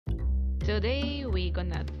Today we're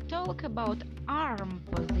gonna talk about arm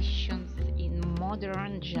positions in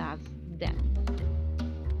modern jazz dance.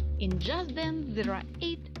 In jazz dance there are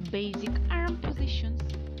 8 basic arm positions,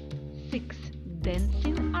 6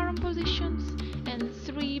 dancing arm positions and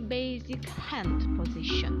 3 basic hand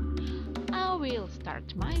positions. I will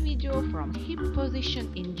start my video from hip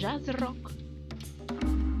position in jazz rock,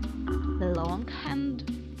 long hand,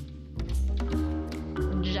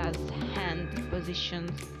 jazz hand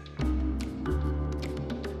positions,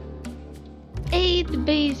 8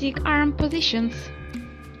 basic arm positions.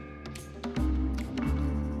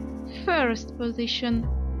 First position,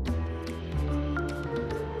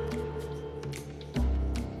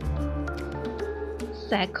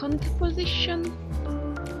 second position,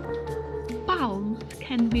 palms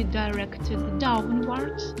can be directed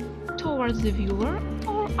downwards towards the viewer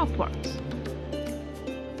or upwards.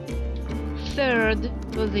 Third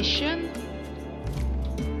position,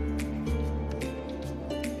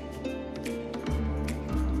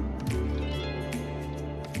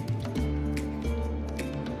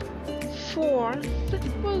 fourth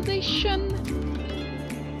position,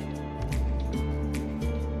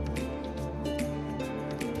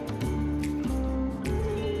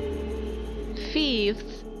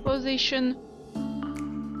 fifth position.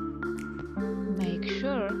 Make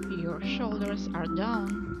sure your shoulders are down.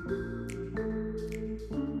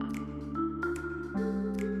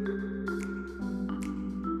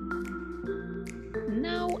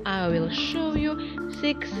 Now I will show you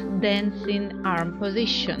 6 dancing arm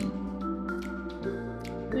position.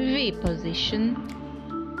 V position,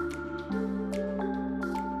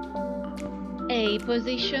 A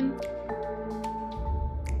position,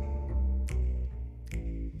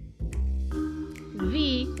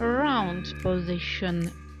 V round position,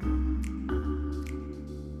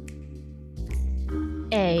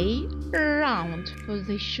 A round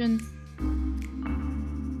position,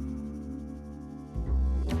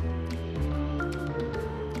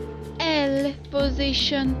 L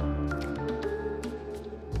position,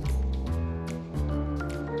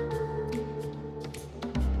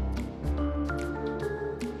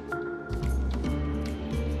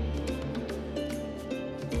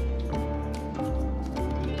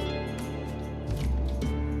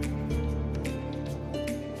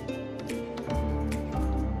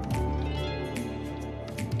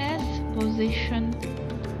 position,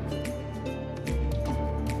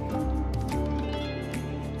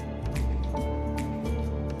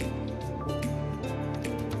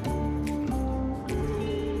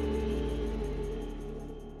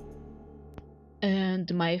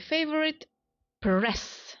 and my favorite,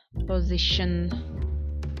 press position.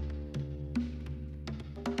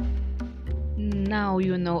 Now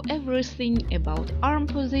you know everything about arm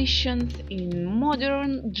positions in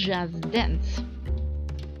modern jazz dance.